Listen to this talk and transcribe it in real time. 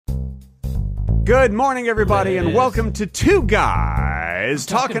Good morning, everybody, and welcome to Two Guys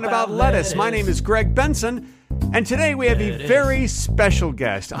Talking About Lettuce. My name is Greg Benson, and today we have a very special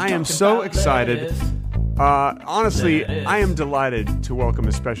guest. I am so excited. Honestly, I am delighted to welcome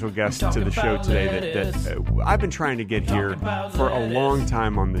a special guest to the show today that I've been trying to get here for a long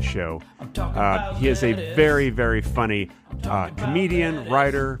time on the show. He is a very, very funny comedian,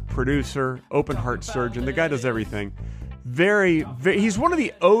 writer, producer, open heart surgeon. The guy does everything. He's one of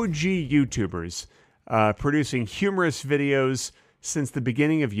the OG YouTubers, producing humorous videos since the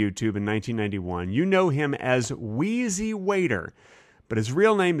beginning of YouTube in 1991. You know him as Wheezy Waiter, but his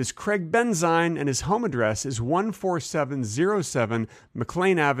real name is Craig BENZINE, and his home address is 14707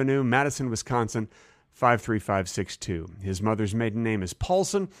 McLean Avenue, Madison, Wisconsin, 53562. His mother's maiden name is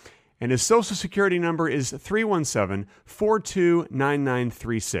Paulson, and his social security number is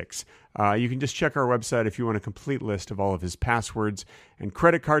 317-429936. You can just check our website if you want a complete list of all of his passwords and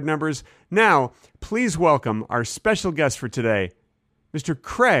credit card numbers. Now, please welcome our special guest for today, Mr.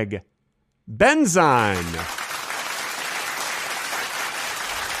 Craig BENZINE.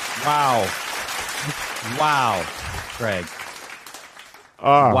 Wow, Craig.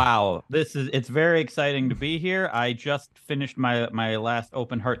 Wow. It's very exciting to be here. I just finished my last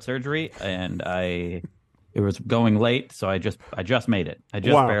open heart surgery, and it was going late, so I just made it. I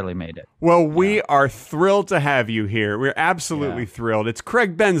just barely made it. Well, we are thrilled to have you here. We're absolutely thrilled. It's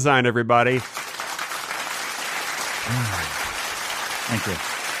Craig BENZINE, everybody. Thank you.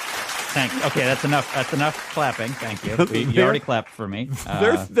 Okay, that's enough. That's enough clapping. Thank you. You already clapped for me.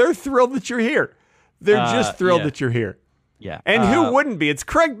 They're thrilled that you're here. They're just thrilled that you're here. Yeah. And who wouldn't be? It's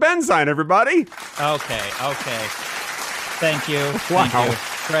Craig BENZINE, everybody. Okay. Thank you. Wow. Thank you.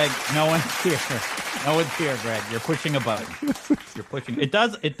 Craig, no one's here. No one's here, Greg. You're pushing a button. You're pushing. It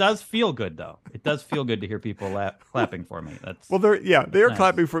does feel good, though. It does feel good to hear people clapping for me. They're nice.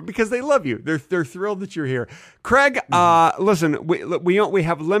 clapping for because they love you. They're thrilled that you're here. Craig, listen, we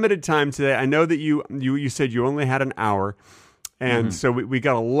have limited time today. I know that you said you only had an hour. And so we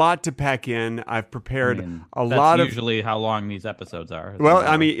got a lot to pack in. I've prepared a lot of... That's usually how long these episodes are. Well,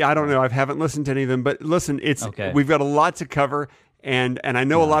 I mean, I don't know. I haven't listened to any of them. But listen, we've got a lot to cover. And I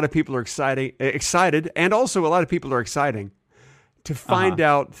know a lot of people are excited. And also a lot of people are exciting to find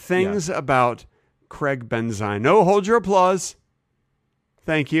out things about Craig BENZINE. No, hold your applause.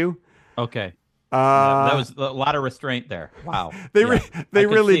 Thank you. Okay. That was a lot of restraint there. Wow. They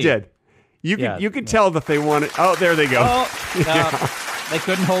really did. You could tell that they wanted. Oh, there they go. They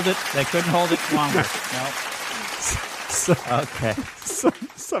couldn't hold it. They couldn't hold it longer. No. Okay.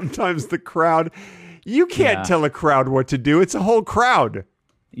 Sometimes the crowd, you can't tell a crowd what to do. It's a whole crowd.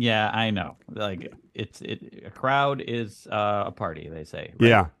 Yeah, I know. Like a crowd is a party. They say. Right?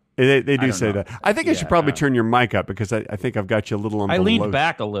 Yeah, they do say that. I think I should probably turn your mic up because I think I've got you a little on the low. I leaned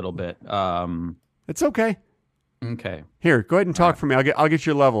back a little bit. It's okay. Okay. Here, go ahead and talk for me. I'll get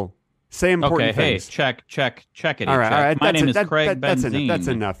your level. Say important things. Hey, check it. All right. My name is Craig BENZINE. That's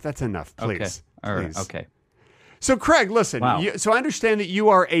enough, please. Okay. All right. Please. Okay. So, Craig, listen. Wow. So I understand that you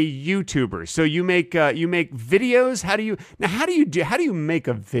are a YouTuber. So you make videos. How do you make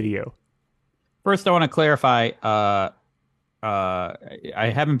a video? First, I want to clarify. I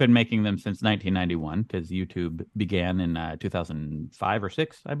haven't been making them since 1991 because YouTube began in 2005 or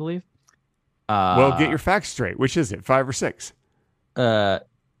 6, I believe. Well, get your facts straight. Which is it, 5 or 6?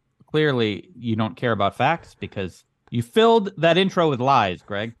 Clearly, you don't care about facts because you filled that intro with lies,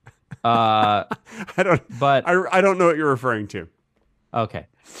 Greg. I don't know what you're referring to. Okay.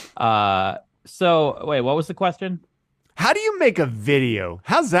 So, wait, what was the question? How do you make a video?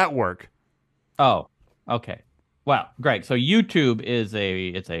 How's that work? Oh, okay. Well, Greg, so YouTube is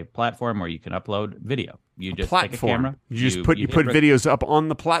a platform where you can upload video. You just take a camera. You put videos up on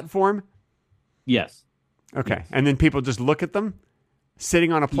the platform? Yes. Okay. Yes. And then people just look at them?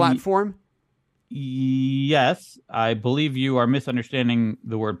 Sitting on a platform? Yes, I believe you are misunderstanding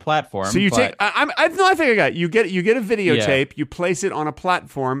the word platform. So you take. I think I got it. You get a videotape. You place it on a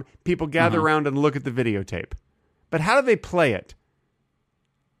platform. People gather around and look at the videotape. But how do they play it?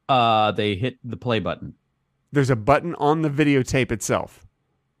 They hit the play button. There's a button on the videotape itself.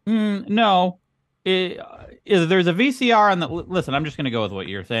 No. There's a VCR on the... Listen, I'm just going to go with what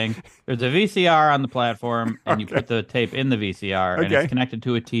you're saying. There's a VCR on the platform, and you put the tape in the VCR, and it's connected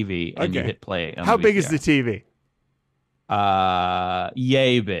to a TV, and you hit play on How the big VCR. is the TV?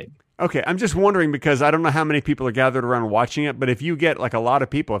 Yay big. Okay, I'm just wondering because I don't know how many people are gathered around watching it, but if you get like a lot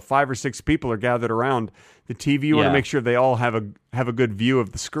of people, if 5 or 6 people are gathered around the TV, you want to make sure they all have a good view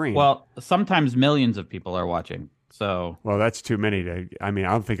of the screen. Well, sometimes millions of people are watching. So, well, that's too many to. I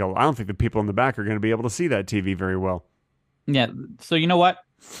don't think the people in the back are going to be able to see that TV very well. Yeah. So you know what?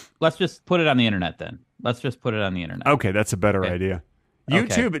 Let's just put it on the internet then. Let's just put it on the internet. Okay, that's a better idea.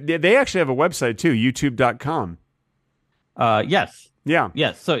 YouTube, they actually have a website too, youtube.com. Yes. Yeah.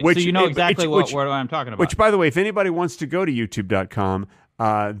 Yes. So you know exactly what I'm talking about. Which, by the way, if anybody wants to go to youtube.com,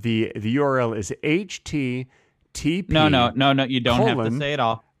 the URL is http. No. You don't have to say it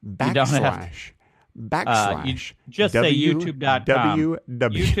all. You don't have to. Backslash. Just say youtube.com.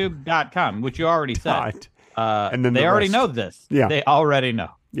 youtube.com, which you already said. And then they already know this. Yeah. They already know.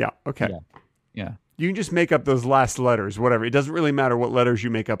 Yeah. Okay. Yeah. You can just make up those last letters, whatever. It doesn't really matter what letters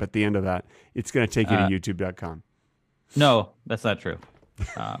you make up at the end of that. It's going to take you to youtube.com. No, that's not true.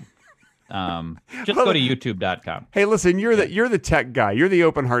 Just go to youtube.com. Hey, listen, you're the tech guy. You're the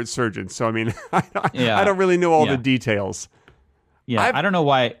open heart surgeon. So, I mean, I don't really know all the details. Yeah, I don't know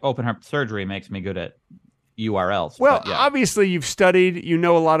why open heart surgery makes me good at URLs. Well, obviously you've studied, you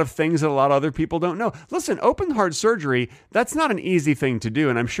know a lot of things that a lot of other people don't know. Listen, open heart surgery, that's not an easy thing to do,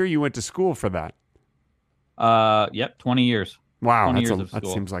 and I'm sure you went to school for that. Yep, 20 years. Wow, 20 years of school. That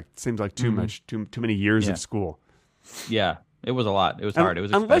seems like too much, too many years of school. Yeah, it was a lot. It was hard. It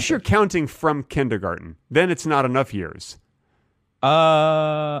was expensive. Unless you're counting from kindergarten, then it's not enough years.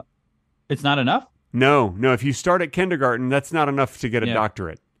 It's not enough? No. If you start at kindergarten, that's not enough to get a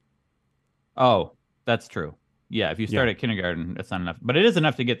doctorate. Oh, that's true. Yeah, if you start at kindergarten, that's not enough. But it is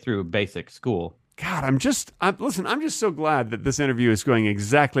enough to get through basic school. God, I'm just so glad that this interview is going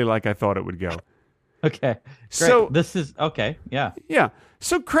exactly like I thought it would go. Okay. Great. So this is okay. Yeah. Yeah.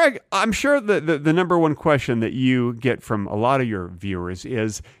 So, Craig, I'm sure the number one question that you get from a lot of your viewers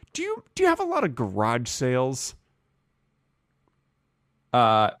is, do you have a lot of garage sales?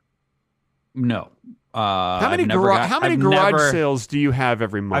 No. How many garage sales do you have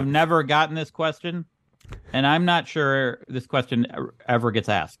every month? I've never gotten this question, and I'm not sure this question ever gets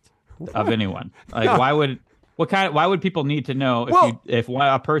asked of anyone. Like, no. Why would people need to know if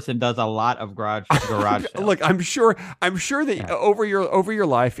a person does a lot of garage sales? Look, I'm sure that over your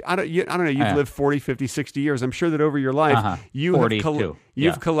life, I don't know, you've lived 40, 50, 60 years. I'm sure that over your life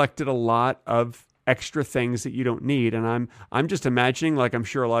you've collected a lot of extra things that you don't need, and I'm just imagining, like I'm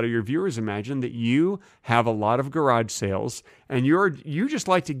sure a lot of your viewers imagine, that you have a lot of garage sales, and you just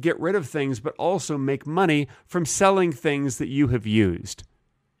like to get rid of things, but also make money from selling things that you have used.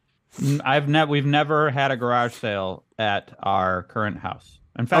 We've never had a garage sale at our current house.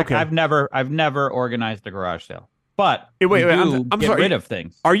 In fact, I've never organized a garage sale. But I'm get sorry, rid of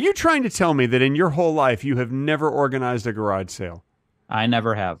things. Are you trying to tell me that in your whole life you have never organized a garage sale? I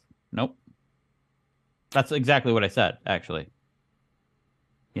never have. Nope. That's exactly what I said, actually.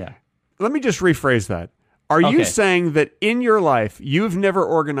 Yeah. Let me just rephrase that. Are you saying that in your life you've never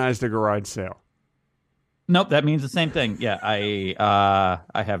organized a garage sale? Nope, that means the same thing. Yeah, I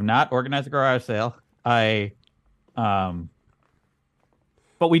have not organized a garage sale. But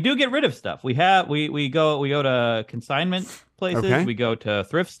we do get rid of stuff. We go to consignment places. Okay. We go to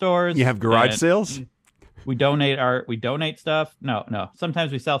thrift stores. You have garage sales? We donate stuff. No.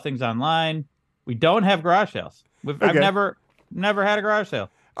 Sometimes we sell things online. We don't have garage sales. I've never had a garage sale.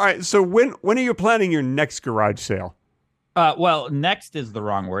 All right. So when are you planning your next garage sale? Well, next is the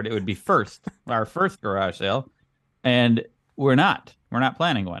wrong word. It would be first, our first garage sale, and we're not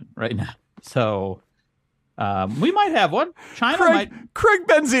planning one right now. So we might have one. Craig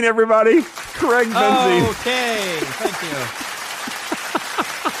Benzine, everybody. Craig Benzine. Okay, thank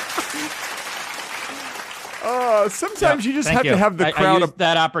you. Sometimes you just have to have the crowd. I used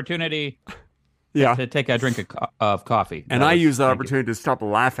that opportunity. Yeah. To take a drink of coffee. And I use that opportunity to stop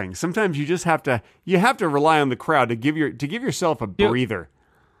laughing. Sometimes you just have to rely on the crowd to give yourself a breather.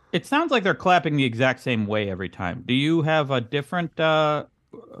 It sounds like they're clapping the exact same way every time. Do you have a different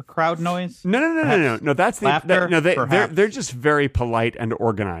crowd noise? No. That's laughter, they're just very polite and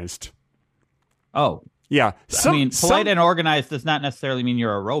organized. Oh. Yeah. Polite and organized does not necessarily mean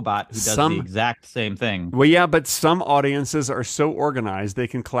you're a robot who does the exact same thing. Well, yeah, but some audiences are so organized they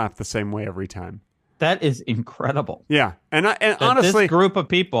can clap the same way every time. That is incredible. Yeah, and honestly, this group of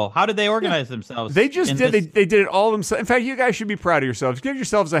people, how did they organize themselves? They just did. They did it all themselves. In fact, you guys should be proud of yourselves. Give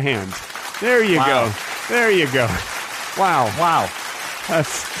yourselves a hand. There you go. There you go. Wow.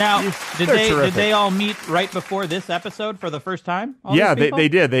 Did they all meet right before this episode for the first time? Yeah, they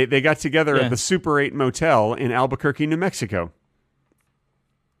did. They got together at the Super 8 Motel in Albuquerque, New Mexico.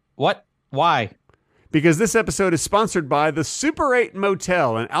 What? Why? Because this episode is sponsored by the Super 8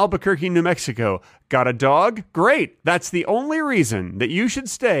 Motel in Albuquerque, New Mexico. Got a dog? Great. That's the only reason that you should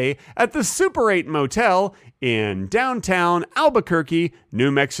stay at the Super 8 Motel in downtown Albuquerque,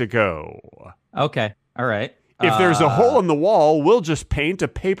 New Mexico. Okay. All right. If there's a hole in the wall, we'll just paint a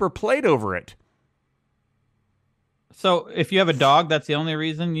paper plate over it. So if you have a dog, that's the only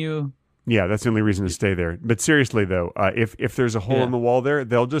reason you. Yeah, that's the only reason to stay there. But seriously though, if there's a hole in the wall there,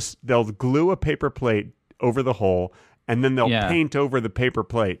 they'll glue a paper plate over the hole, and then they'll paint over the paper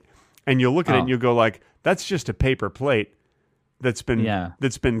plate, and you'll look at it and you'll go like, that's just a paper plate that's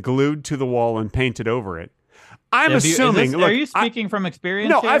been glued to the wall and painted over it. I'm assuming. Are you speaking from experience?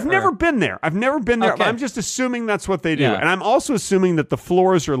 No, here, I've never been there. I've never been there. Okay. I'm just assuming that's what they do, and I'm also assuming that the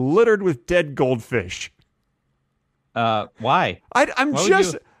floors are littered with dead goldfish. Why? I'm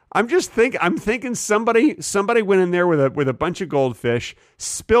thinking somebody went in there with a bunch of goldfish,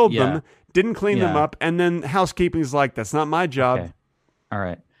 spilled them, didn't clean them up, and then housekeeping's like, that's not my job. Okay. All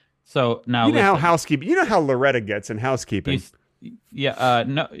right. So now you know how Loretta gets in housekeeping.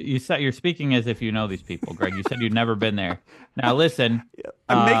 No, you're speaking as if you know these people, Greg. You said you'd never been there. Now listen,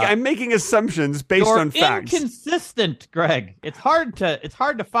 I'm making assumptions based on facts. Inconsistent, Greg. It's hard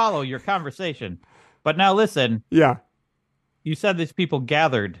to follow your conversation. But now listen. Yeah. You said these people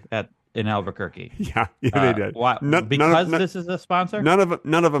gathered in Albuquerque. Yeah, they did. Why? Because this is a sponsor? None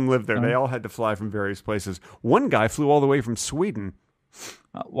of them lived there. They all had to fly from various places. One guy flew all the way from Sweden.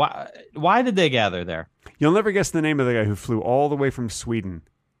 Why did they gather there? You'll never guess the name of the guy who flew all the way from Sweden.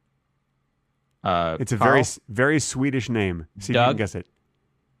 It's a Carl? very Swedish name. See if you can guess it.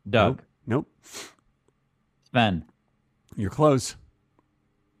 Doug. Nope. Sven. You're close.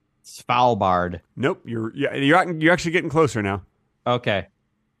 Svalbard. Nope. You're actually getting closer now. Okay.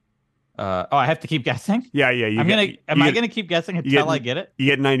 I have to keep guessing? Yeah. Am I gonna keep guessing until I get it? You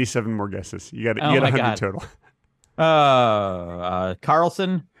get 97 more guesses. You get 100 total.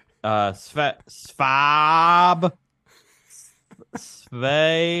 Carlson, Svab,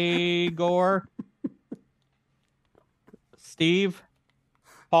 Svegor, Steve,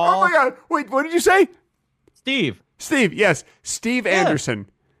 Paul. Oh my God! Wait, what did you say? Steve, yes, Steve Anderson.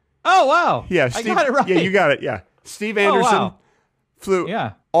 Oh wow! Yeah, Steve, I got it right. Yeah, you got it. Yeah, Steve Anderson flew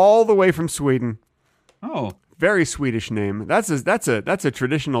all the way from Sweden. Oh, very Swedish name. That's a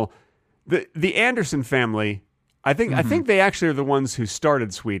traditional. The Anderson family. I think they actually are the ones who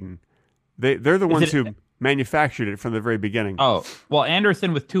started Sweden. They're the ones who manufactured it from the very beginning. Oh, well,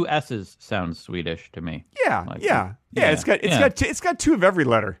 Anderson with 2 S's sounds Swedish to me. Yeah. It's got 2 of every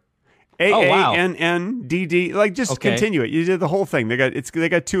letter. AANNDD. Like just continue it. You did the whole thing. They got 2 of every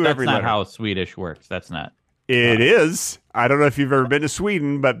letter. That's not how Swedish works. That's not. It is. I don't know if you've ever been to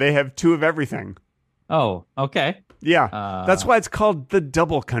Sweden, but they have 2 of everything. Oh, okay. Yeah. That's why it's called the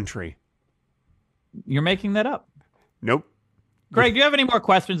double country. You're making that up. Nope. Greg, do you have any more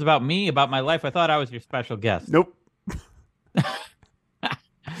questions about me, about my life? I thought I was your special guest. Nope.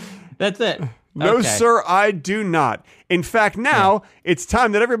 That's it. No, okay. sir, I do not. In fact, now it's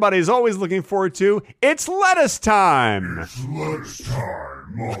time that everybody is always looking forward to. It's lettuce time. It's lettuce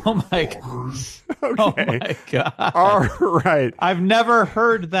time, oh my Okay. Oh my God. All right. I've never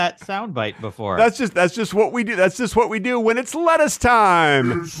heard that soundbite before. That's just what we do. That's just what we do when it's lettuce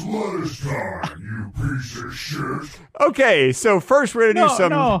time. It's lettuce time, you piece of shit. Okay, so first we're going to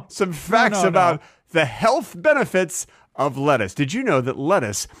do some facts about the health benefits of lettuce. Did you know that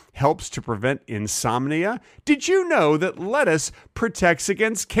lettuce helps to prevent insomnia? Did you know that lettuce protects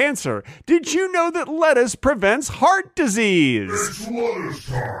against cancer? Did you know that lettuce prevents heart disease? It's lettuce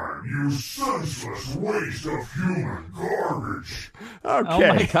time, you senseless waste of human garbage. Okay. Oh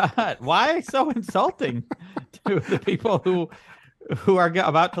my God. Why so insulting to the people who are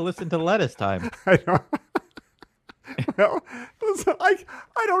about to listen to lettuce time? I don't. Well, listen, I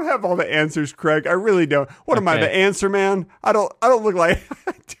don't have all the answers, Craig. I really don't. What am I, the answer man? I don't look like.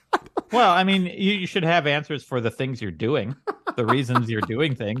 Well, I mean, you should have answers for the things you're doing, the reasons you're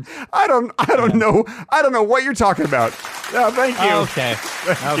doing things. I don't know. I don't know what you're talking about. Thank you. Okay.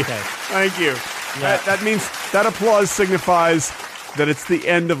 Thank you. Yeah. That means that applause signifies that it's the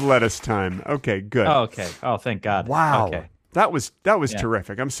end of lettuce time. Okay, good. Oh, okay. Oh, thank God. Wow. Okay. That was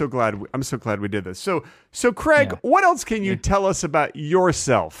terrific. I'm so glad we did this. So Craig, what else can you tell us about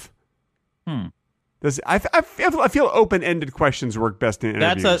yourself? I feel open-ended questions work best in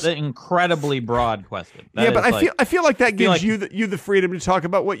interviews. That's an incredibly broad question. But I feel like that gives you the freedom to talk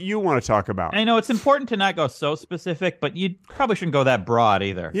about what you want to talk about. I know it's important to not go so specific, but you probably shouldn't go that broad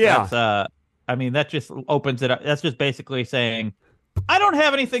either. Yeah. That just opens it up. That's just basically saying, I don't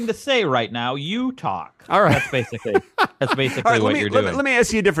have anything to say right now. You talk. All right. That's basically what you're doing. Let me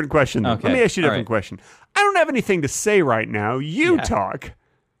ask you a different question. Okay. Let me ask you a different question. I don't have anything to say right now. You talk.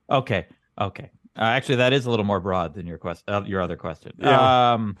 Okay. Actually, that is a little more broad than your other question.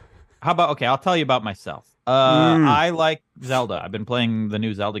 Yeah. How about, I'll tell you about myself. I like Zelda. I've been playing the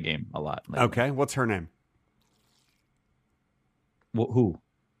new Zelda game a lot lately. Okay. What's her name? Who?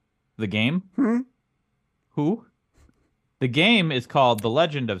 The game? Who? The game is called The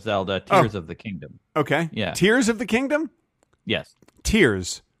Legend of Zelda: Tears of the Kingdom. Okay. Yeah. Tears of the Kingdom? Yes.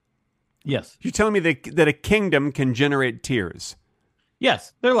 Tears. Yes. You're telling me that a kingdom can generate tears?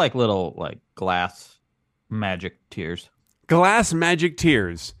 Yes. They're like little glass magic tears. Glass magic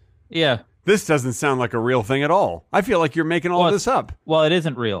tears. Yeah. This doesn't sound like a real thing at all. I feel like you're making all this up. Well, it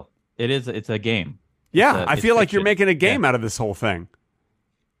isn't real. It's a game. Yeah, I feel like you're making a game out of this whole thing.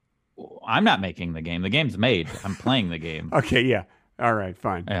 I'm not making the game. The game's made. I'm playing the game. Okay, yeah. All right,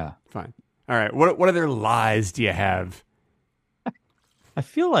 fine. Yeah. Fine. All right. What other lies do you have? I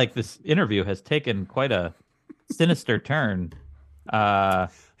feel like this interview has taken quite a sinister turn.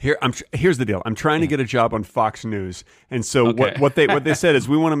 Here's the deal. I'm trying to get a job on Fox News, and so what they said is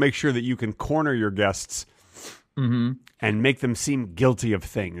we want to make sure that you can corner your guests and make them seem guilty of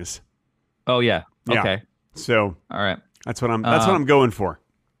things. Oh yeah. Yeah. Okay. So all right. That's what I'm going for.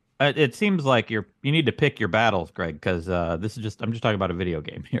 It seems like you need to pick your battles, Greg, because I'm just talking about a video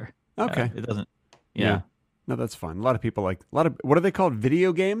game here. Okay. It doesn't. Yeah. No, that's fine. A lot of people what are they called?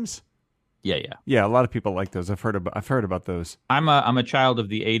 Video games? Yeah. Yeah, a lot of people like those. I've heard about those. I'm a child of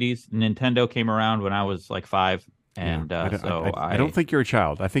the '80s. Nintendo came around when I was like 5, and I don't think you're a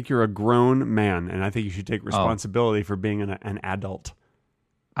child. I think you're a grown man, and I think you should take responsibility for being an adult.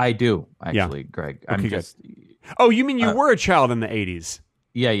 I do actually, Greg. Okay, I'm just. Oh, you mean you were a child in the '80s?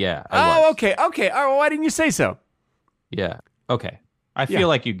 Yeah. I was. Okay. Oh, why didn't you say so? Yeah. Okay. I feel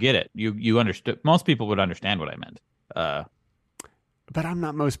like you get it. You understood. Most people would understand what I meant. But I'm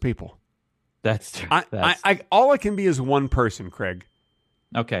not most people. That's true. All I can be is one person, Craig.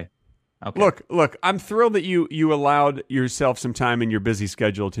 Okay. Look. I'm thrilled that you allowed yourself some time in your busy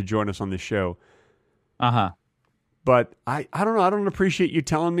schedule to join us on this show. But I don't know. I don't appreciate you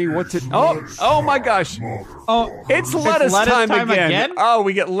telling me what to. Oh my gosh! Oh, it's lettuce time again. Oh,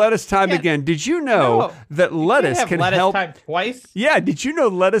 we get lettuce time again. Did you know that lettuce can help? Time twice? Yeah. Did you know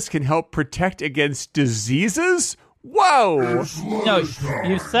lettuce can help protect against diseases? Whoa! No,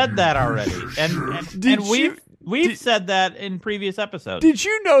 you said that already, and we've said that in previous episodes. Did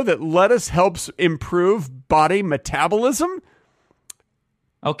you know that lettuce helps improve body metabolism?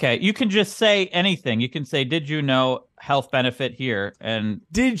 Okay, you can just say anything. You can say, "Did you know health benefit here?" And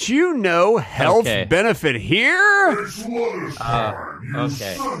did you know health benefit here? It's lettuce time, you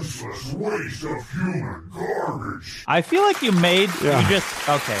senseless waste of human garbage. I feel like you made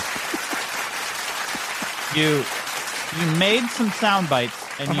you made some sound bites,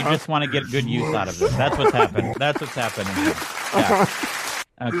 and you just want to get good use out of them. That's what's happened. That's what's happening here. Yeah.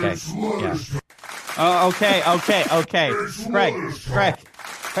 Okay. Yeah. Oh, okay. Greg,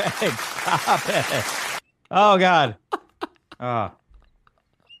 stop it. Oh, God. Oh. Are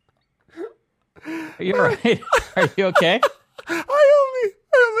you all right? Are you okay? I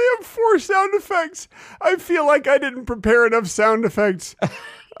only have 4 sound effects. I feel like I didn't prepare enough sound effects.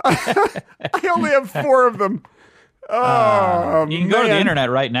 I only have 4 of them. Oh, you can go to the internet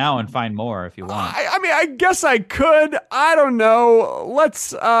right now and find more if you want. I mean, I guess I could. I don't know.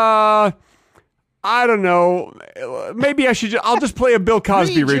 Let's, I don't know. Maybe I should. I'll just play a Bill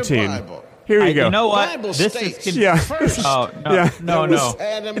Cosby routine. Here you go. You know what? Bible this states is first. Oh no, yeah. no.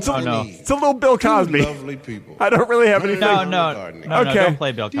 It's a little Bill Cosby. Lovely people. I don't really have anything. No. Okay. Don't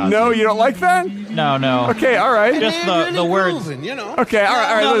play Bill Cosby. No, you don't like that? No. Okay, all right. Just the words. Moving, you know. Okay, all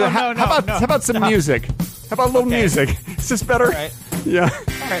right. No, How about some music? How about a little music? Is this better? All right. Yeah.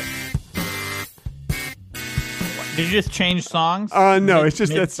 All right. Did you just change songs? No, it's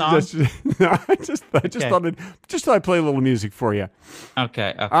just that's no, I just Okay. thought I'd play a little music for you.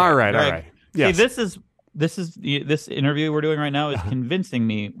 Okay. All right. Yes. See, this interview we're doing right now is convincing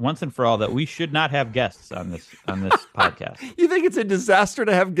me once and for all that we should not have guests on this podcast. You think it's a disaster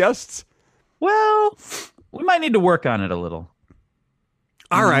to have guests? Well, we might need to work on it a little.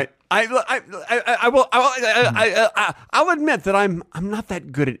 All right. I'll admit that I'm not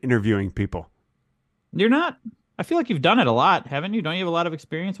that good at interviewing people. You're not? I feel like you've done it a lot, haven't you? Don't you have a lot of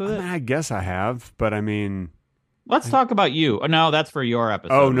experience with it? I guess I have, but I mean... Let's talk about you. Oh, no, that's for your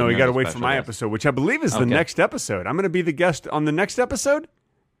episode. Oh, no, you got to wait for my episode, which I believe is the next episode. I'm going to be the guest on the next episode?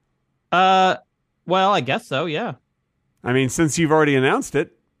 Well, I guess so, yeah. I mean, since you've already announced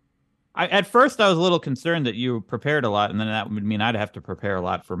it. At first, I was a little concerned that you prepared a lot, and then that would mean I'd have to prepare a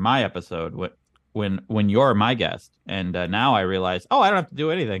lot for my episode when you're my guest. And now I realize, I don't have to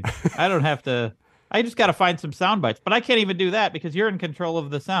do anything. I don't have to... I just got to find some sound bites, but I can't even do that because you're in control of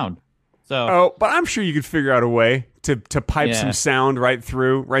the sound. So, but I'm sure you could figure out a way to pipe some sound right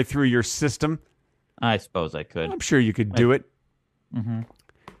through your system. I suppose I could. I'm sure you could do it. Mm-hmm.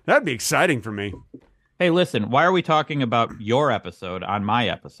 That'd be exciting for me. Hey, listen, why are we talking about your episode on my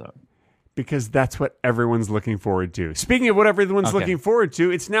episode? because that's what everyone's looking forward to. Speaking of what everyone's looking forward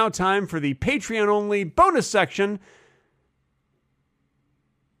to, it's now time for the Patreon-only bonus section.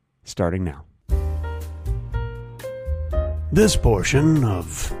 Starting now. This portion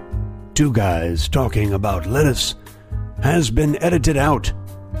of Two Guys Talking About Lettuce has been edited out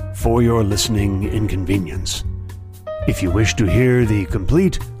for your listening inconvenience. If you wish to hear the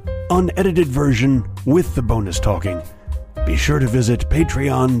complete, unedited version with the bonus talking, be sure to visit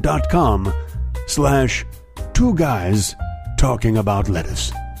patreon.com/Two Guys Talking About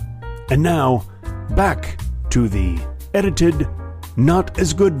Lettuce. And now, back to the edited, not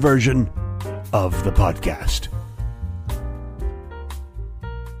as good version of the podcast.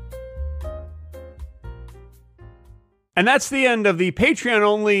 And that's the end of the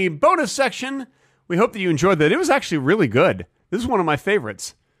Patreon-only bonus section. We hope that you enjoyed that. It was actually really good. This is one of my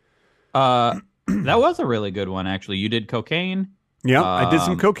favorites. That was a really good one, actually. You did cocaine. Yeah, I did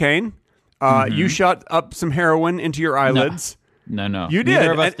some cocaine. You shot up some heroin into your eyelids. No. You did.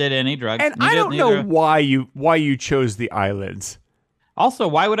 Neither of us did any drugs. And I don't know why you chose the eyelids. Also,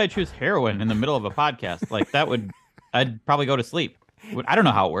 why would I choose heroin in the middle of a podcast? Like, I'd probably go to sleep. I don't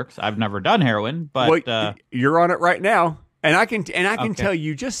know how it works. I've never done heroin, but you're on it right now, and I can tell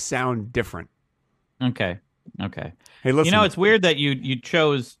you just sound different. Okay. Hey, listen. It's weird that you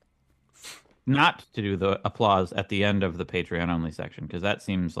chose not to do the applause at the end of the Patreon only section, because that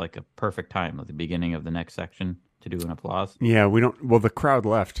seems like a perfect time at the beginning of the next section to do an applause. Yeah, we don't. Well, the crowd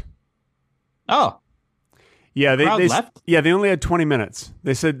left. Oh. Yeah, they left? Yeah, they only had 20 minutes.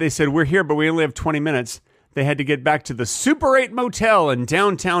 They said we're here, but we only have 20 minutes. They had to get back to the Super 8 Motel in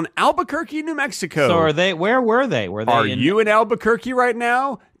downtown Albuquerque, New Mexico. So where were they? Are you in Albuquerque right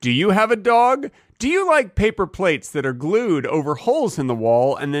now? Do you have a dog? Do you like paper plates that are glued over holes in the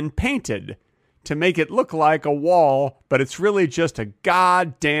wall and then painted to make it look like a wall, but it's really just a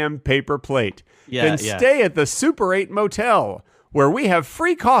goddamn paper plate? Then stay at the Super 8 Motel, where we have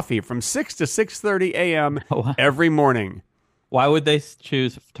free coffee from 6 to 6:30 a.m. every morning. Why would they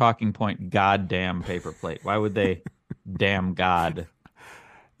choose talking point goddamn paper plate? Why would they damn God?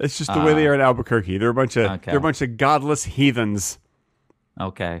 It's just the way they are in Albuquerque. They're a bunch of godless heathens.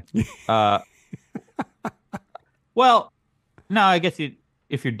 Okay. Well, no, I guess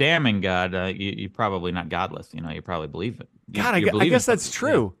if you're damning God, you're probably not godless. You probably believe it. I guess that's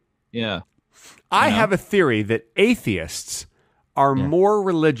true. Yeah. I have a theory that atheists are more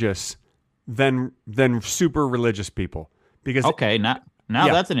religious than super religious people. Because now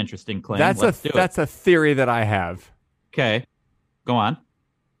that's an interesting claim. That's a theory that I have. Okay, go on.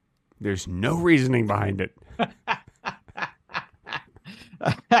 There's no reasoning behind it.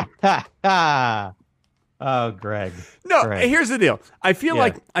 Oh, Greg. No, here's the deal. I feel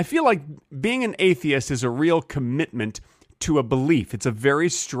like being an atheist is a real commitment to a belief. It's a very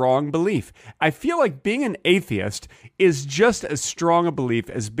strong belief. I feel like being an atheist is just as strong a belief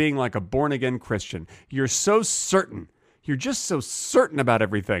as being like a born-again Christian. You're so certain. You're just so certain about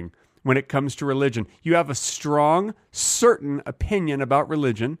everything when it comes to religion. You have a strong, certain opinion about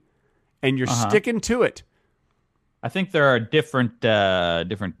religion, and you're sticking to it. I think there are different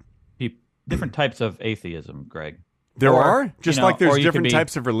types of atheism, Greg. There are? Just like there's different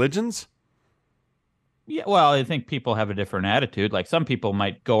types of religions? Yeah, well, I think people have a different attitude. Like some people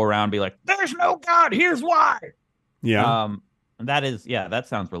might go around and be like, "There's no God, here's why." Yeah. That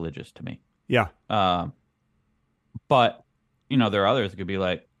sounds religious to me. Yeah. But, there are others who could be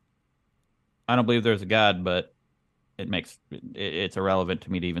like, I don't believe there's a God, but it's irrelevant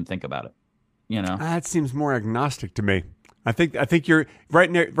to me to even think about it. That seems more agnostic to me. I think you're right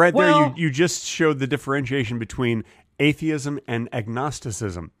there. You just showed the differentiation between atheism and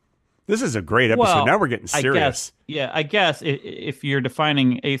agnosticism. This is a great episode. Well, now we're getting serious. I guess if you're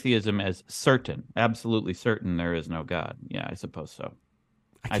defining atheism as certain, absolutely certain there is no God. Yeah, I suppose so.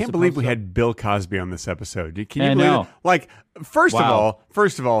 I can't believe we had Bill Cosby on this episode. Can you believe know. it? Like, first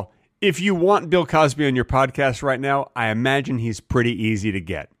of all, if you want Bill Cosby on your podcast right now, I imagine he's pretty easy to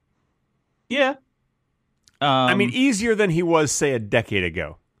get. Yeah. I mean, easier than he was, say, a decade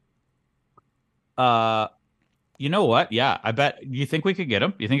ago. You know what? Yeah, I bet. You think we could get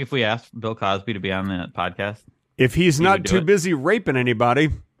him? You think if we asked Bill Cosby to be on the podcast? If he's not too busy raping anybody.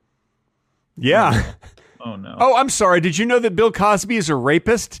 Yeah. Oh, no. Oh, I'm sorry. Did you know that Bill Cosby is a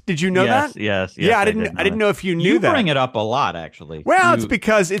rapist? Did you know that? Yes. Yeah, I didn't know if you knew that. You bring it up a lot, actually. Well,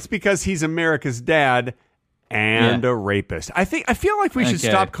 it's because he's America's dad and a rapist. I feel like we should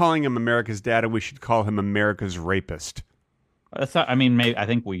stop calling him America's dad and we should call him America's rapist. That's not, I mean, maybe I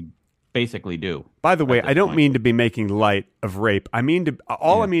think we basically do. By the way, I don't point. mean to be making light of rape. I mean to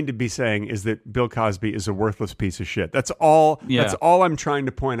I mean to be saying is that Bill Cosby is a worthless piece of shit. That's all. Yeah. That's all I'm trying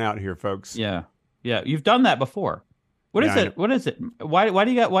to point out here, folks. Yeah, yeah, you've done that before. What is it? What is it? Why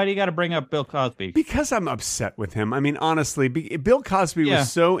do you got to bring up Bill Cosby? Because I'm upset with him. I mean, honestly, Bill Cosby was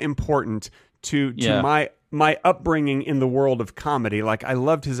so important to my upbringing in the world of comedy. Like, I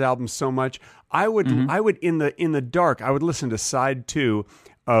loved his album so much. I would in the dark, I would listen to side 2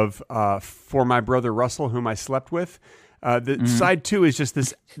 of For My Brother Russell, Whom I Slept With. Side 2 is just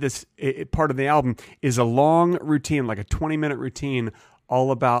this part of the album is a long routine, like a 20-minute routine,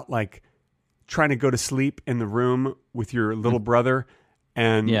 all about like trying to go to sleep in the room with your little brother,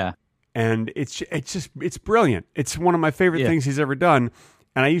 and it's brilliant. It's one of my favorite things he's ever done,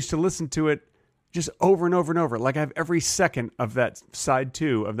 and I used to listen to it just over and over and over. Like, I have every second of that side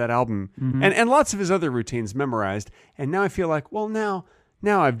 2 of that album, and lots of his other routines memorized. And now I feel like, well, now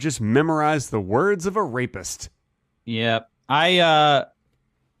I've just memorized the words of a rapist. Yeah, my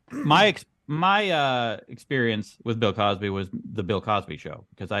experience with Bill Cosby was the Bill Cosby Show,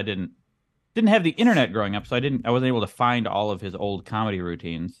 because I didn't have the internet growing up, so I wasn't able to find all of his old comedy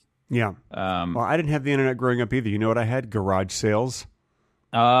routines. Yeah. Well, I didn't have the internet growing up either. You know what I had? Garage sales.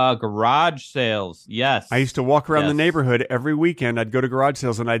 Garage sales. Yes. I used to walk around the neighborhood every weekend. I'd go to garage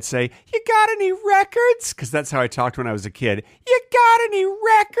sales and I'd say, "You got any records?" Because that's how I talked when I was a kid. "You got any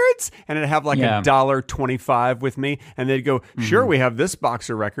records?" And I'd have like $1.25 with me, and they'd go, "Sure, we have this box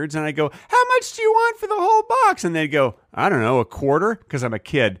of records." And I'd go, "How much do you want for the whole box?" And they'd go, "I don't know, $0.25," because I'm a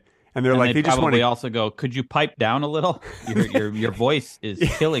kid. And they're like, they just want to also go, "Could you pipe down a little? Your voice is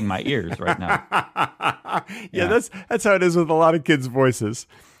killing my ears right now." That's how it is with a lot of kids' voices.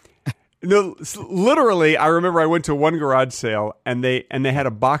 No, literally, I remember I went to one garage sale and they had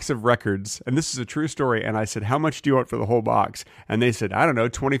a box of records, and this is a true story. And I said, "How much do you want for the whole box?" And they said, "I don't know,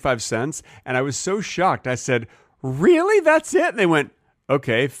 25 cents." And I was so shocked. I said, "Really? That's it?" And they went,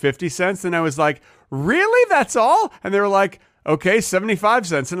 "Okay, 50 cents." And I was like, "Really? That's all?" And they were like, "Okay, 75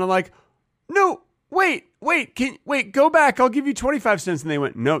 cents. And I'm like, "No, wait, go back. I'll give you 25 cents. And they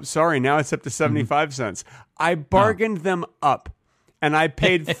went, "Nope, sorry. Now it's up to 75 cents. I bargained them up, and I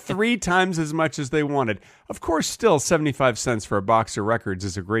paid 3 times as much as they wanted. Of course, still 75 cents for a box of records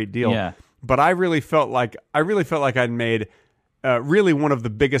is a great deal. Yeah. But I really felt like I'd made really one of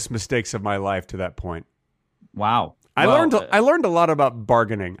the biggest mistakes of my life to that point. Wow. I learned a lot about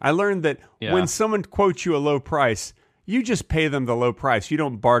bargaining. I learned that when someone quotes you a low price, you just pay them the low price. You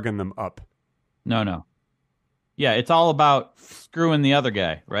don't bargain them up. No. Yeah, it's all about screwing the other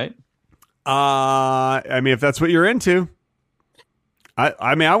guy, right? I mean, if that's what you're into.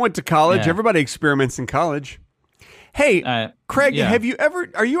 I mean, I went to college. Yeah. Everybody experiments in college. Hey, Craig,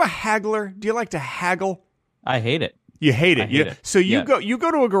 are you a haggler? Do you like to haggle? I hate it. You hate it. I hate it. So you go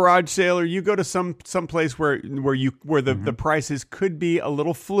to a garage sale, or you go to some place where the prices could be a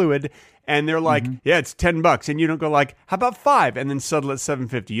little fluid, and they're like, "Yeah, it's $10," and you don't go like, "How about 5?" and then settle at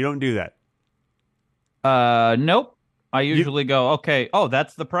 $7.50. You don't do that. Nope. I usually go, "Okay, oh,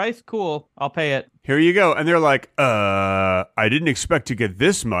 that's the price? Cool, I'll pay it." Here you go. And they're like, I didn't expect to get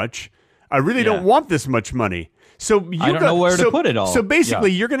this much. I really don't want this much money. So I don't know where to put it all. So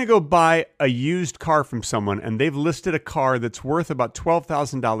basically, you're going to go buy a used car from someone, and they've listed a car that's worth about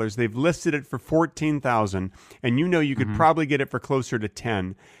 $12,000. They've listed it for $14,000, and you know you could probably get it for closer to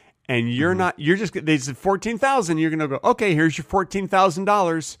 $10,000. And you're not. You're just. They said $14,000. You're going to go, "Okay, here's your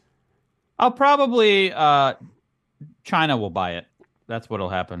 $14,000." I'll probably China will buy it. That's what'll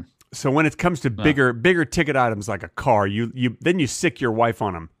happen. So when it comes to bigger ticket items like a car, you sick your wife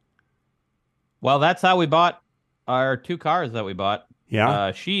on them. Well, that's how we bought our 2 cars that we bought.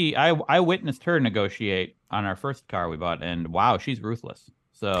 Yeah. I witnessed her negotiate on our first car we bought, and wow, she's ruthless.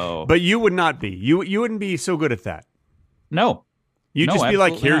 So, but you would not be. You wouldn't be so good at that. No. You'd just be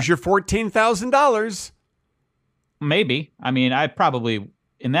like, "Here's your $14,000. Maybe. I mean,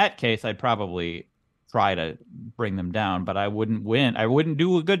 in that case, I'd probably try to bring them down, but I wouldn't win. I wouldn't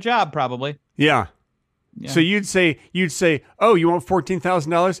do a good job, probably. Yeah. So you'd say, "Oh, you want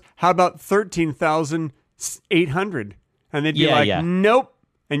 $14,000? How about $13,800?" And they'd be like, "Nope."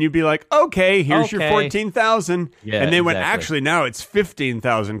 And you'd be like, "Okay, here's your $14,000." Yeah, and they went, "Actually, now it's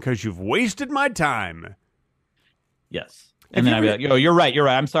 $15,000 because you've wasted my time." Yes. And then I'd be like, "Oh, you're right.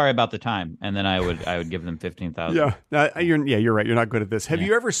 I'm sorry about the time." And then I would give them $15,000. Yeah. You're right. You're not good at this. Have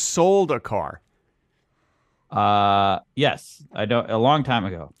you ever sold a car? Yes, I don't. A long time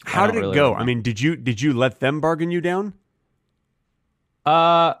ago. How did it go? I mean, did you let them bargain you down?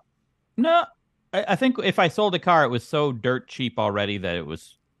 No. I think if I sold a car, it was so dirt cheap already that it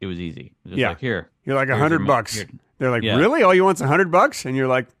was easy. It was like, here. You're like $100. They're like, "Really? All you want's $100?" And you're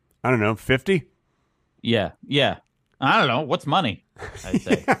like, I don't know, 50? Yeah. I don't know. What's money? I'd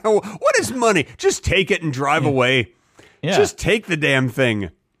say. What is money? Just take it and drive away. Yeah. Just take the damn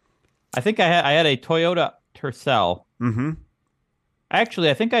thing. I think I had a Toyota Tercel. Mm-hmm. Actually,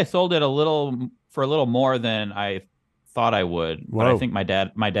 I think I sold it for a little more than I thought I would. Whoa. But I think my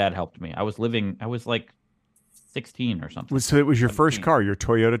dad helped me. I was like 16 or something. So it was your 17. first car, your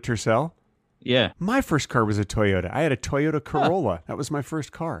Toyota Tercel? Yeah. My first car was a Toyota. I had a Toyota Corolla. That was my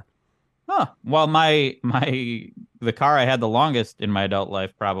first car. Huh. Well, the car I had the longest in my adult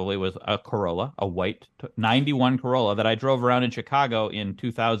life probably was a Corolla, a white 91 Corolla that I drove around in Chicago in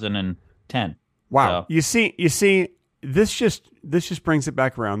 2010. Wow. So, You see, this just brings it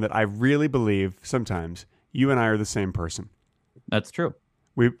back around that I really believe sometimes you and I are the same person. that's true.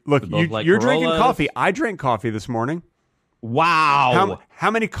 You're drinking Corollas. coffee. I drank coffee this morning. Wow. How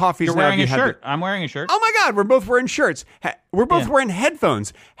many coffees You're now wearing have a you had? shirt. I'm wearing a shirt. Oh my God, we're both wearing shirts. We're both Yeah. wearing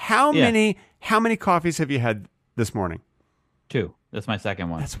headphones. How Yeah. many coffees have you had this morning? 2. That's my second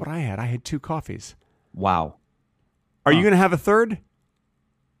one. That's what I had. I had 2 coffees. Wow. Are you going to have a third?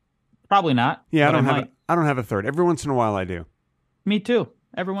 Probably not. Yeah, I but don't have a third. Every once in a while I do. Me too.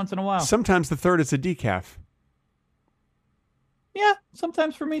 Every once in a while. Sometimes the third is a decaf. Yeah,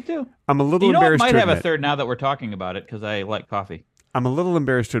 sometimes for me too. I'm a little You know, I embarrassed might to have admit. a third now that we're talking about it because I like coffee. I'm a little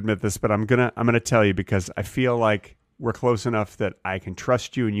embarrassed to admit this, but I'm gonna tell you because I feel like we're close enough that I can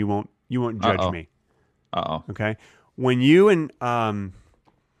trust you and you won't judge Uh-oh. me. Uh-oh. Okay? When you and God,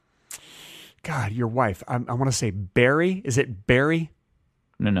 your wife, I want to say Barry. Is it Barry?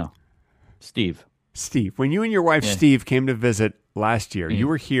 No. Steve. When you and your wife Yeah. Steve came to visit last year, you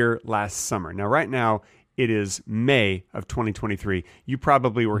were here last summer. Now, right now, it is May of 2023. You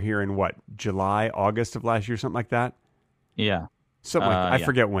probably were here in what, July, August of last year, something like that? Yeah. Something like that. I yeah.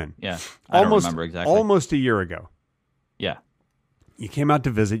 forget when. Yeah. I don't remember exactly. Almost a year ago. Yeah. You came out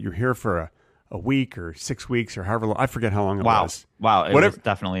to visit. You're here for a week or 6 weeks or however long. I forget how long it was. Wow. It was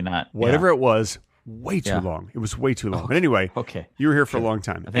definitely not. Whatever it was, way too Yeah. long. It was way too long. But anyway, Okay. you were here for a long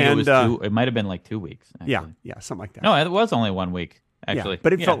time. I think it was it might have been like 2 weeks. Actually. Yeah, something like that. No, it was only 1 week, actually. Yeah,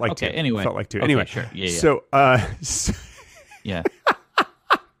 but it felt like okay, 2. Anyway. It felt like 2. Okay, Anyway, sure. Yeah. So, Yeah.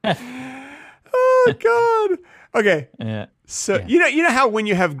 oh God. Okay. Yeah. So Yeah. you know how when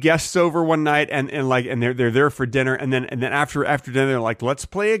you have guests over one night and they're there for dinner and then after dinner they're like, let's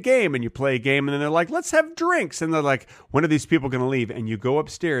play a game, and you play a game and then they're like, let's have drinks, and they're like, when are these people going to leave? And you go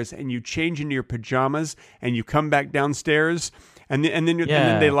upstairs and you change into your pajamas and you come back downstairs and then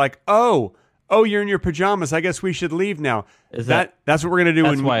they're like, oh, you're in your pajamas. I guess we should leave now. That's what we're going to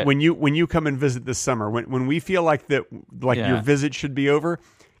do when you come and visit this summer. When we feel like your visit should be over,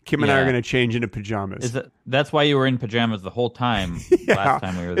 Kim and I are going to change into pajamas. That's why you were in pajamas the whole time last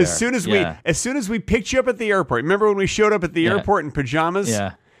time we were there. As soon as we picked you up at the airport. Remember when we showed up at the airport in pajamas?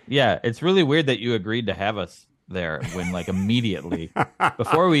 Yeah. Yeah. It's really weird that you agreed to have us there when like immediately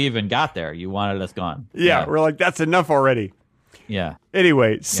before we even got there, you wanted us gone. Yeah. We're like, that's enough already. Yeah.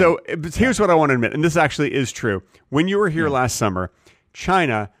 Anyway, so here's what I want to admit, and this actually is true. When you were here last summer,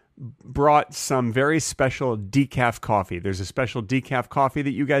 China brought some very special decaf coffee. There's a special decaf coffee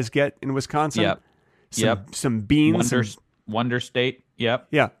that you guys get in Wisconsin. Yep. Some beans. Wonder State. Yep.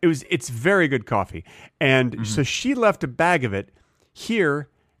 Yeah. It's very good coffee. And so she left a bag of it here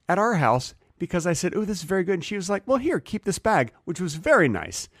at our house because I said, oh, this is very good. And she was like, well, here, keep this bag, which was very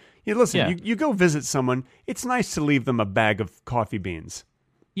nice. You go visit someone, it's nice to leave them a bag of coffee beans.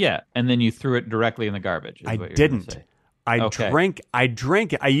 Yeah. And then you threw it directly in the garbage. I didn't. I drank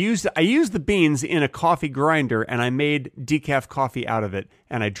it. I used the beans in a coffee grinder and I made decaf coffee out of it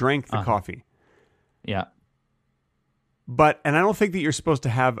and I drank the coffee. Yeah. And I don't think that you're supposed to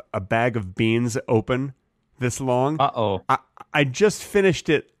have a bag of beans open this long. Uh-oh. I just finished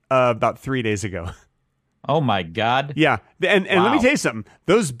it about 3 days ago. Oh my God. Yeah. And let me tell you something.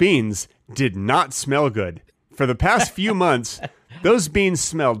 Those beans did not smell good. For the past few months, those beans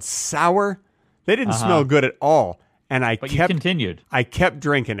smelled sour. They didn't smell good at all. And you continued. I kept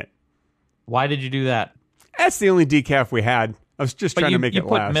drinking it. Why did you do that? That's the only decaf we had. I was just trying to make it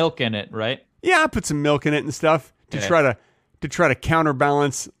last. You put milk in it, right? Yeah, I put some milk in it and stuff to try to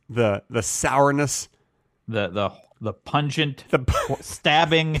counterbalance the sourness, the pungent,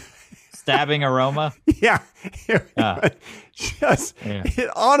 stabbing aroma. Yeah.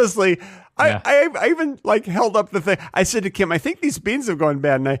 Honestly, I even held up the thing. I said to Kim, I think these beans have gone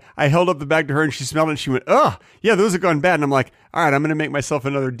bad. And I held up the bag to her and she smelled it and she went, oh, yeah, those have gone bad. And I'm like, all right, I'm going to make myself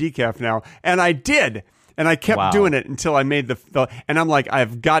another decaf now. And I did. And I kept doing it until I made and I'm like,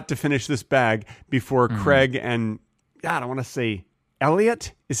 I've got to finish this bag before Craig and, God, I want to say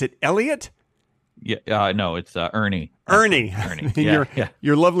Elliot. Is it Elliot? Yeah, no, it's Ernie. Ernie. Ernie.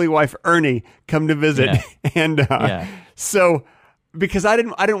 Your lovely wife Ernie come to visit, and so because I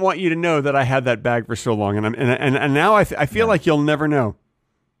didn't want you to know that I had that bag for so long, and now I feel like you'll never know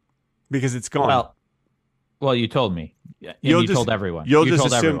because it's gone. Well, you told me. You told everyone. You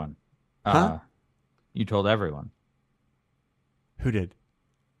told assume, everyone. Huh? You told everyone. Who did?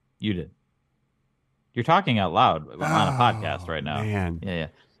 You did. You're talking out loud on a podcast right now. Man. Yeah.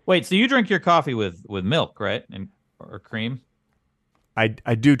 Wait, so you drink your coffee with milk, right? Or cream? I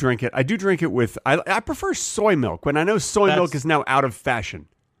do drink it. I do drink it with. I prefer soy milk. When I know soy milk is now out of fashion.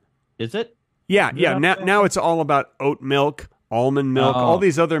 Is it? Yeah. Now it's all about oat milk, almond milk, all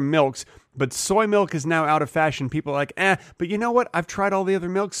these other milks. But soy milk is now out of fashion. People are like, but you know what? I've tried all the other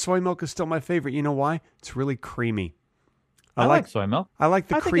milks. Soy milk is still my favorite. You know why? It's really creamy. I like soy milk. I like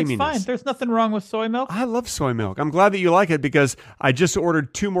the creaminess. Think it's fine. There's nothing wrong with soy milk. I love soy milk. I'm glad that you like it because I just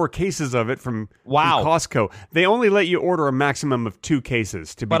ordered 2 more cases of it from Costco. They only let you order a maximum of 2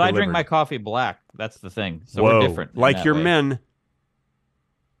 cases to be delivered. But I drink my coffee black. That's the thing. So Whoa. We're different. Like your men.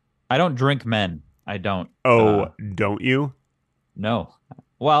 I don't drink men. I don't. Oh, don't you? No.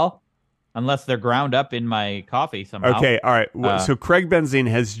 Well, unless they're ground up in my coffee somehow. Okay, all right. So Craig Benzine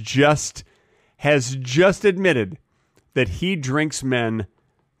has just admitted that he drinks men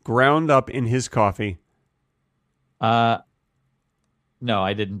ground up in his coffee. No,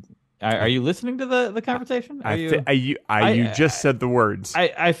 I didn't. Are you listening to the conversation? You just said the words.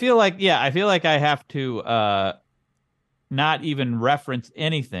 I feel like I have to not even reference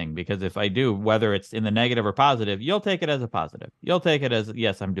anything because if I do, whether it's in the negative or positive, you'll take it as a positive. You'll take it as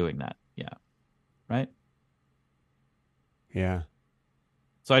yes, I'm doing that. Yeah, right. Yeah.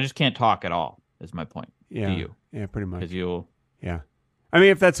 So I just can't talk at all. Is my point. Yeah. To you. Yeah, pretty much. Because you'll. Yeah. I mean,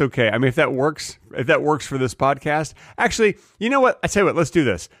 if that's okay. I mean, if that works for this podcast. Actually, you know what? I tell you what, let's do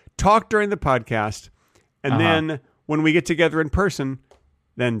this. Talk during the podcast, and then when we get together in person,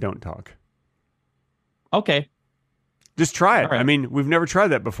 then don't talk. Okay. Just try it. Right. I mean, we've never tried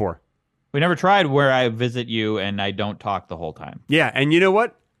that before. We never tried where I visit you and I don't talk the whole time. Yeah, and you know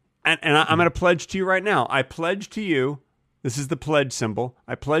what? And I'm going to pledge to you right now. I pledge to you. This is the pledge symbol.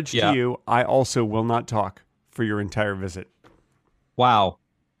 I pledge to you. I also will not talk for your entire visit. Wow.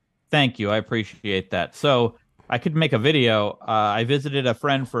 Thank you. I appreciate that. So I could make a video. I visited a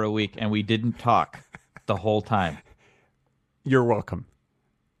friend for a week and we didn't talk the whole time. You're welcome.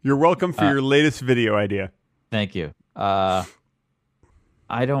 You're welcome for your latest video idea. Thank you. I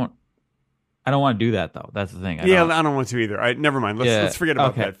don't want to do that though. That's the thing. I don't want to either. All right, never mind. Let's forget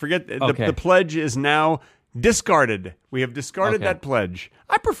about that. Forget the pledge is now discarded. We have discarded that pledge.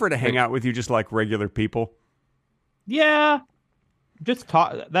 I prefer to hang out with you just like regular people. Yeah. Just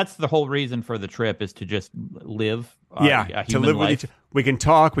talk. That's the whole reason for the trip is to just live. To live with each. We can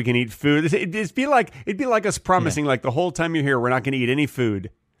talk. We can eat food. It'd be like us promising like the whole time you're here, we're not going to eat any food.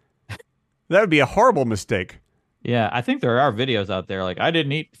 That would be a horrible mistake. Yeah, I think there are videos out there like I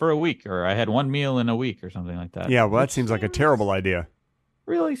didn't eat for a week or I had one meal in a week or something like that. Yeah, well, that seems like a terrible idea.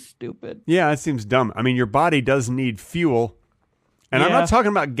 Really stupid. Yeah, that seems dumb. I mean, your body does need fuel. And I'm not talking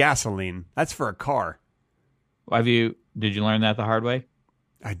about gasoline. That's for a car. Did you learn that the hard way?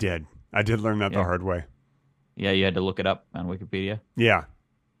 I did. I did learn that the hard way. Yeah, you had to look it up on Wikipedia? Yeah.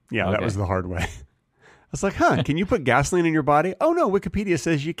 Yeah, that was the hard way. I was like, can you put gasoline in your body? Oh, no, Wikipedia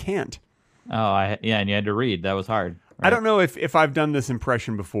says you can't. Oh, and you had to read. That was hard. Right? I don't know if I've done this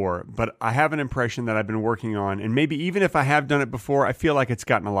impression before, but I have an impression that I've been working on, and maybe even if I have done it before, I feel like it's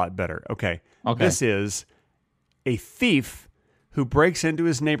gotten a lot better. Okay. This is a thief who breaks into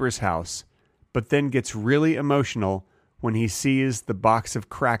his neighbor's house, but then gets really emotional when he sees the box of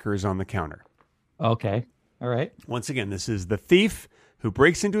crackers on the counter. Okay. All right. Once again, this is the thief who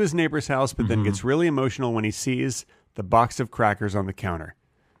breaks into his neighbor's house, but then gets really emotional when he sees the box of crackers on the counter.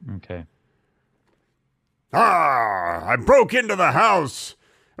 Okay. I broke into the house.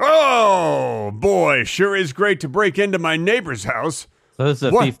 Oh, boy, sure is great to break into my neighbor's house. So this is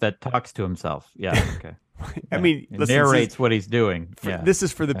a thief that talks to himself. Yeah, okay. I mean, listen, narrates what he's doing. This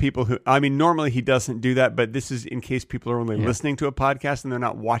is for the people who, I mean, normally he doesn't do that, but this is in case people are only listening to a podcast and they're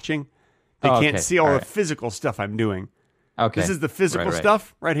not watching. They can't see all the physical stuff I'm doing. Okay. This is the physical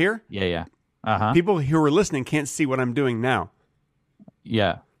stuff right here. Yeah. Uh-huh. People who are listening can't see what I'm doing now.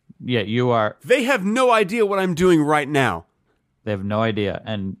 Yeah. Yeah, you are. They have no idea what I'm doing right now. They have no idea.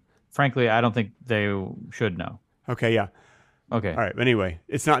 And frankly, I don't think they should know. Okay, yeah. Okay. All right, but anyway,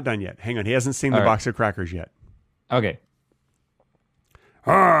 it's not done yet. Hang on. He hasn't seen the box of crackers yet. Okay.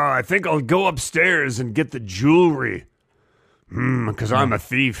 I think I'll go upstairs and get the jewelry. Because I'm a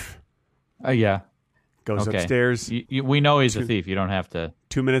thief. Yeah. Goes upstairs. We know he's a thief. You don't have to.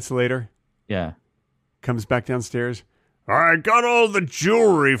 2 minutes later. Yeah. Comes back downstairs. I got all the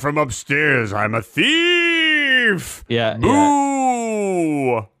jewelry from upstairs. I'm a thief. Yeah.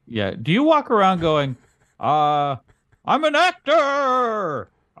 Boo. Yeah. Do you walk around going, I'm an actor.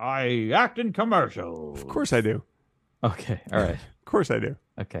 I act in commercials. Of course I do. Okay. All right. Of course I do.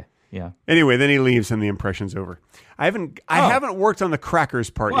 Okay. Yeah. Anyway, then he leaves and the impression's over. I haven't worked on the crackers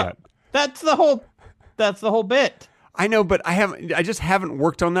part yet. That's the whole bit. I know, but I just haven't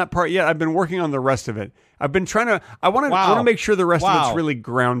worked on that part yet. I've been working on the rest of it. I've been trying to I want to make sure the rest of it's really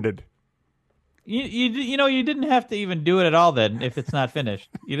grounded. You know, you didn't have to even do it at all then if it's not finished.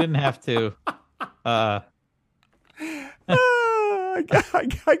 You didn't have to I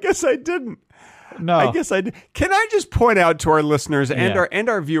guess I didn't. No. I guess I did. Can I just point out to our listeners and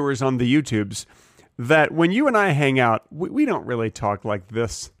our viewers on the YouTubes that when you and I hang out, we don't really talk like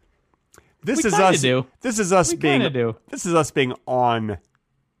this. This is us being on.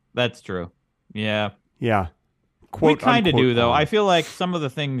 That's true. Yeah. Yeah. We kind of do, though. On. I feel like some of the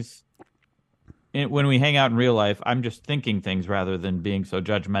things when we hang out in real life, I'm just thinking things rather than being so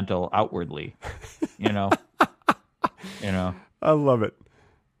judgmental outwardly. You know. I love it.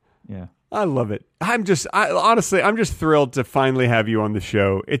 Yeah. I love it. Honestly, I'm just thrilled to finally have you on the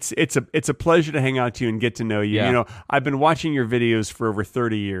show. It's a pleasure to hang out to you and get to know you. Yeah. You know, I've been watching your videos for over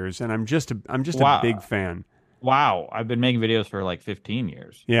 30 years, and I'm just a big fan. Wow, I've been making videos for like 15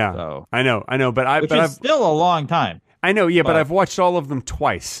 years. Yeah, so. I know, but I've still a long time. I know, yeah, but I've watched all of them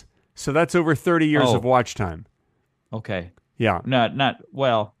twice, so that's over 30 years of watch time. Okay. Yeah. Not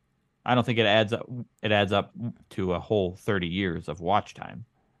well. I don't think it adds up. It adds up to a whole 30 years of watch time.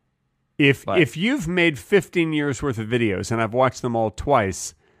 If you've made 15 years worth of videos and I've watched them all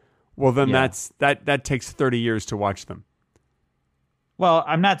twice, well then that takes 30 years to watch them. Well,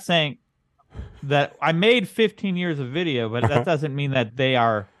 I'm not saying that I made 15 years of video, but that doesn't mean that they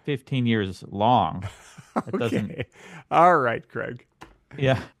are 15 years long. Okay. All right, Craig.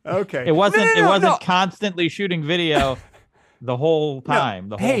 Yeah. Okay. It wasn't constantly shooting video the whole time,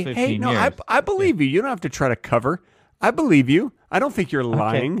 the whole 15 years. I believe you. You don't have to try to cover. I believe you. I don't think you're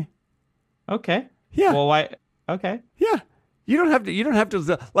lying. Okay. Yeah. Well, why? Okay. Yeah. You don't have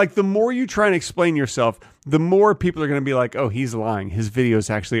to like the more you try and explain yourself, the more people are going to be like, "Oh, he's lying. His videos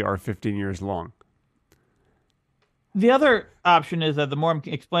actually are 15 years long." The other option is that the more I'm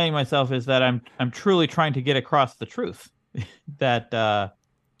explaining myself is that I'm truly trying to get across the truth that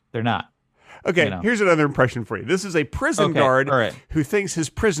they're not. Okay, here's another impression for you. This is a prison guard who thinks his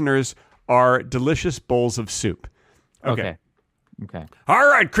prisoners are delicious bowls of soup. Okay. All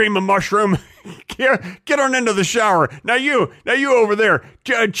right, cream of mushroom. Get on into the shower. Now you over there.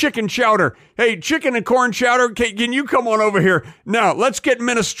 Chicken chowder. Hey, chicken and corn chowder. Can you come on over here? Now, let's get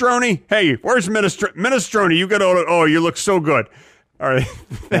minestrone. Hey, where's minestrone? You got all. Oh, you look so good. All right.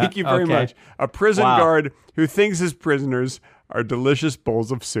 Thank you very much. A prison guard who thinks his prisoners are delicious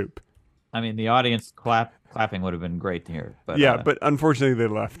bowls of soup. I mean, the audience clapping would have been great to hear. But, but unfortunately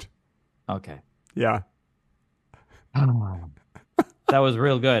they left. Okay. Yeah. That was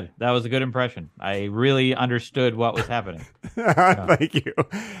real good. That was a good impression. I really understood what was happening. Thank you.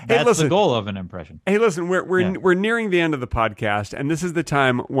 That's the goal of an impression. Hey, listen, we're nearing the end of the podcast, and this is the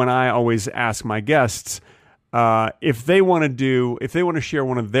time when I always ask my guests if they want to share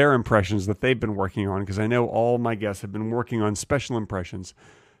one of their impressions that they've been working on, because I know all my guests have been working on special impressions.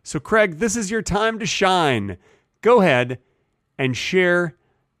 So, Craig, this is your time to shine. Go ahead and share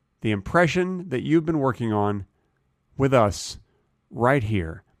the impression that you've been working on with us right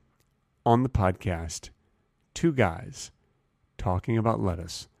here on the podcast, Two Guys Talking About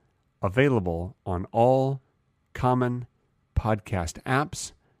Lettuce, available on all common podcast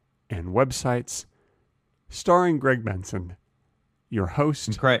apps and websites, starring Greg Benson, your host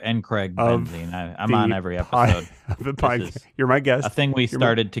and Craig Benzine. I'm on every episode of the podcast. You're my guest. A thing we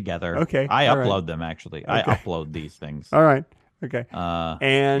started together. Okay, I upload them actually. Okay. I upload these things. All right. Okay.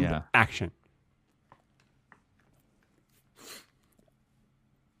 Action.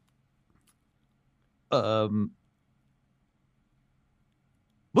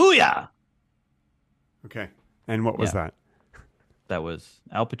 Booyah! Okay. And what was that? That was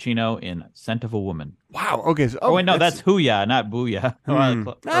Al Pacino in Scent of a Woman. Wow. Okay. So, that's Hooyah, not Booyah.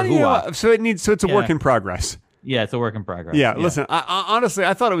 So it's a work in progress. Yeah, it's a work in progress. Yeah. Listen, I honestly,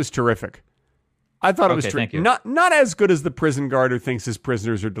 I thought it was terrific. I thought it was terrific. Not as good as the prison guard who thinks his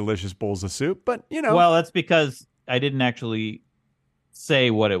prisoners are delicious bowls of soup, but Well, that's because I didn't actually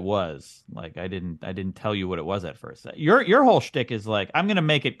say what it was. Like I didn't tell you what it was at first. Your whole shtick is like, I'm gonna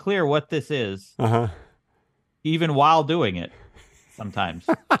make it clear what this is. Even while doing it. Sometimes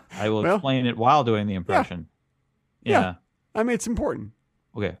I will explain it while doing the impression. Yeah. I mean, it's important.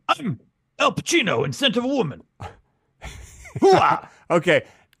 Okay. Al Pacino in Scent of a Woman. Hoo-ah! Okay,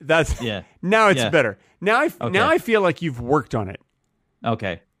 that's Now it's better. Now I feel like you've worked on it.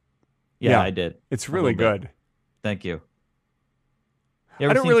 Okay. Yeah, I did. It's really good. Thank you. You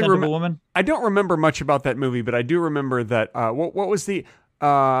ever seen Scent of a Woman? I don't remember much about that movie, but I do remember that. What was his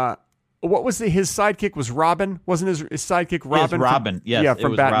sidekick was Robin? Wasn't his sidekick Robin? Yes, Robin. Yes, from it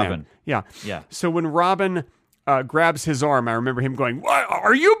was Batman. Robin. Yeah. Yeah. So when Robin grabs his arm, I remember him going,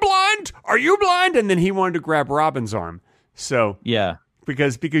 "Are you blind? Are you blind?" And then he wanted to grab Robin's arm. So yeah,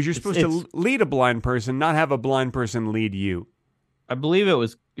 because you're supposed to lead a blind person, not have a blind person lead you. I believe it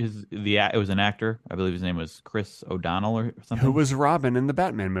was it was an actor. I believe his name was Chris O'Donnell or something. Who was Robin in the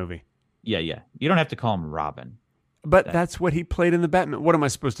Batman movie? Yeah. You don't have to call him Robin. But that's what he played in the Batman. What am I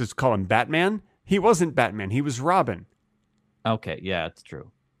supposed to call him? Batman? He wasn't Batman. He was Robin. Okay, yeah, it's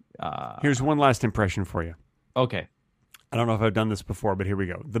true. Here's one last impression for you. Okay. I don't know if I've done this before, but here we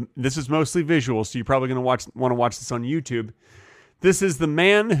go. This is mostly visual, so you're probably going to want to watch this on YouTube. This is the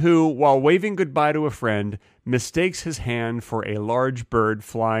man who, while waving goodbye to a friend, mistakes his hand for a large bird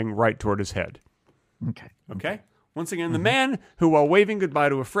flying right toward his head. Okay? Once again, the man who, while waving goodbye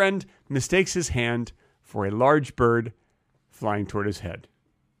to a friend, mistakes his hand for a large bird flying toward his head.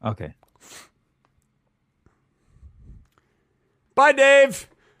 Okay. Bye, Dave.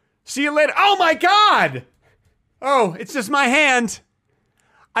 See you later. Oh, my God. Oh, it's just my hand.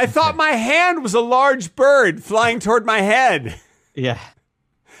 I thought my hand was a large bird flying toward my head. Yeah.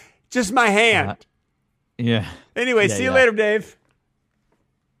 Just my hand. Yeah. Anyway, see you later, Dave.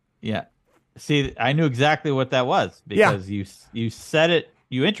 Yeah. See, I knew exactly what that was because you said it,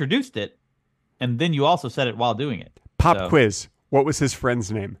 you introduced it, and then you also said it while doing it. Pop quiz. What was his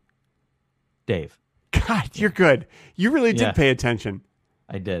friend's name? Dave. God, you're good. You really did pay attention.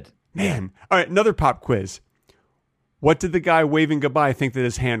 I did. Man. All right, another pop quiz. What did the guy waving goodbye think that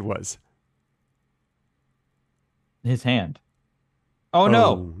his hand was? His hand. Oh,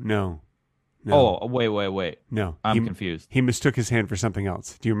 no. No. Oh, wait. No. I'm confused. He mistook his hand for something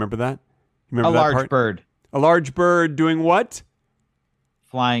else. Do you remember that? Remember a that large part? bird. A large bird doing what?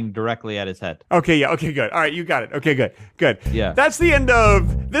 Flying directly at his head. Okay, yeah, okay, good. All right, you got it. Okay, good. Yeah. That's the end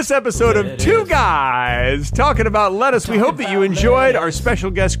of this episode of Two Guys Talking About Lettuce. We hope that you enjoyed our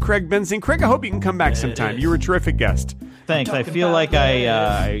special guest, Craig Benzine. Craig, I hope you can come back sometime. You were a terrific guest. Thanks. I feel like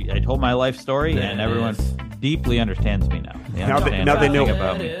I told my life story, and everyone deeply understands me now. Now they know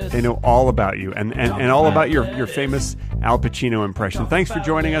about me. They know all about you and all about your famous Al Pacino impression. Thanks for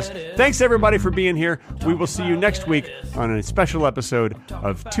joining us. Thanks everybody for being here. We will see you next week on a special episode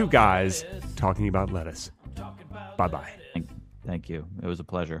of Two Guys Talking About Lettuce. Bye-bye. Thank you. It was a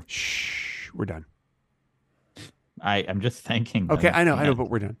pleasure. Shh, we're done. I'm just thanking them. Okay, I know, but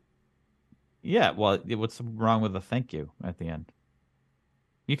we're done. Yeah, well, what's wrong with the thank you at the end?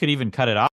 You could even cut it off.